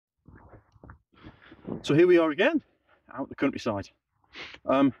So here we are again, out in the countryside.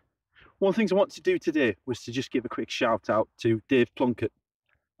 One of the things I wanted to do today was to just give a quick shout out to Dave Plunkett.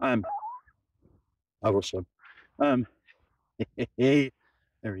 Our son. There he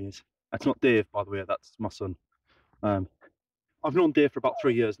is. That's not Dave, by the way, that's my son. I've known Dave for about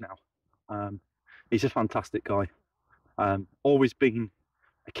 3 years now. He's a fantastic guy. Always been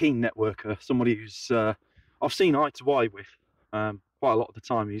a keen networker, somebody who's I've seen eye to eye with quite a lot of the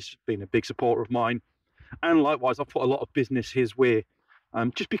time. He's been a big supporter of mine, and likewise I've put a lot of business his way,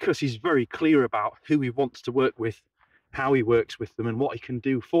 just because he's very clear about who he wants to work with, how he works with them, and what he can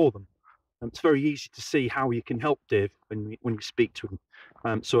do for them. It's very easy to see how you can help Dave when you speak to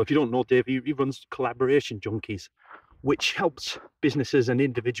him. So if you don't know Dave, he runs Collaboration Junkies, which helps businesses and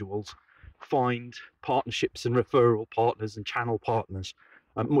individuals find partnerships and referral partners and channel partners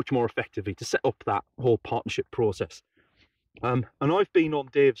much more effectively to set up that whole partnership process. And I've been on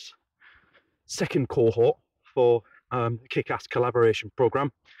Dave's second cohort for the Kick-Ass Collaboration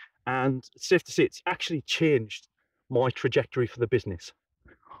program, and it's safe to say it's actually changed my trajectory for the business.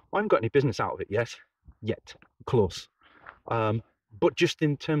 I haven't got any business out of it yet, close. But just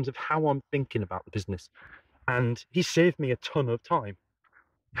in terms of how I'm thinking about the business, and he saved me a ton of time.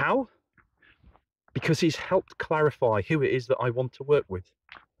 How? Because he's helped clarify who it is that I want to work with.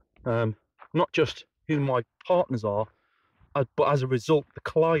 Not just who my partners are, but as a result, the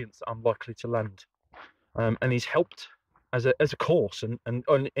clients that I'm likely to land. And he's helped as a course, and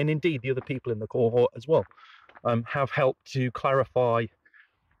indeed the other people in the cohort as well, have helped to clarify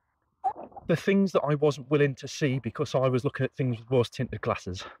the things that I wasn't willing to see because I was looking at things with rose-tinted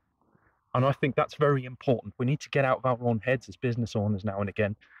glasses. And I think that's very important. We need to get out of our own heads as business owners now and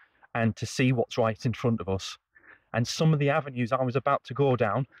again, and to see what's right in front of us. And some of the avenues I was about to go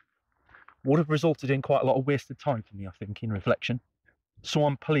down would have resulted in quite a lot of wasted time for me, I think, in reflection. So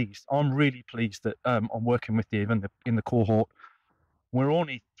I'm pleased. I'm really pleased that I'm working with Dave in the cohort. We're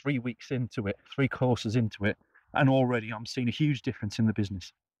only 3 weeks into it, 3 courses into it, and already I'm seeing a huge difference in the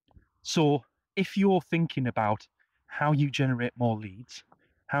business. So if you're thinking about how you generate more leads,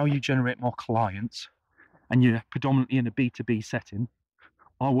 how you generate more clients, and you're predominantly in a B2B setting,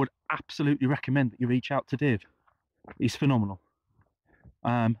 I would absolutely recommend that you reach out to Dave. He's phenomenal.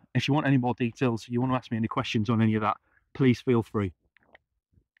 If you want any more details, you want to ask me any questions on any of that, please feel free.